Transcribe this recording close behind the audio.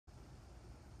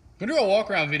Gonna do a walk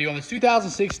around video on this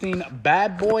 2016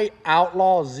 Bad Boy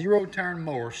Outlaw zero turn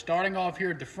mower. Starting off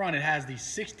here at the front, it has the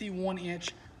 61-inch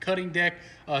cutting deck.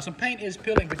 Some paint is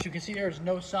peeling, but you can see there's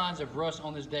no signs of rust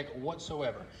on this deck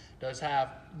whatsoever. It does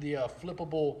have the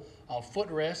flippable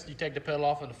footrest. You take the pedal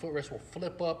off and the footrest will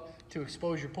flip up to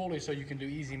expose your pulley so you can do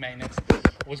easy maintenance.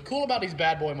 What's cool about these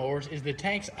Bad Boy mowers is the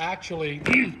tanks actually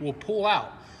will pull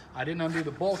out. I didn't undo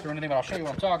the bolt or anything, but I'll show you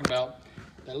what I'm talking about.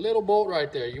 That little bolt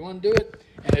right there, you undo it,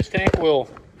 and this tank will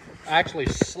actually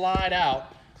slide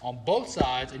out on both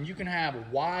sides, and you can have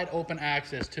wide open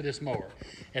access to this mower.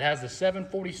 It has the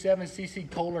 747cc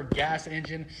Kohler gas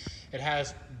engine. It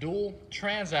has dual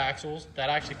transaxles that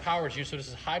actually powers you, so this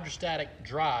is hydrostatic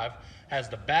drive. Has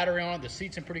the battery on it, the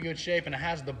seat's in pretty good shape, and it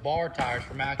has the bar tires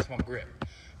for maximum grip.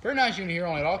 Very nice unit here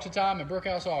on at Auction Time and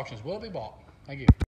Brookhouse Auctions. Will it be bought? Thank you.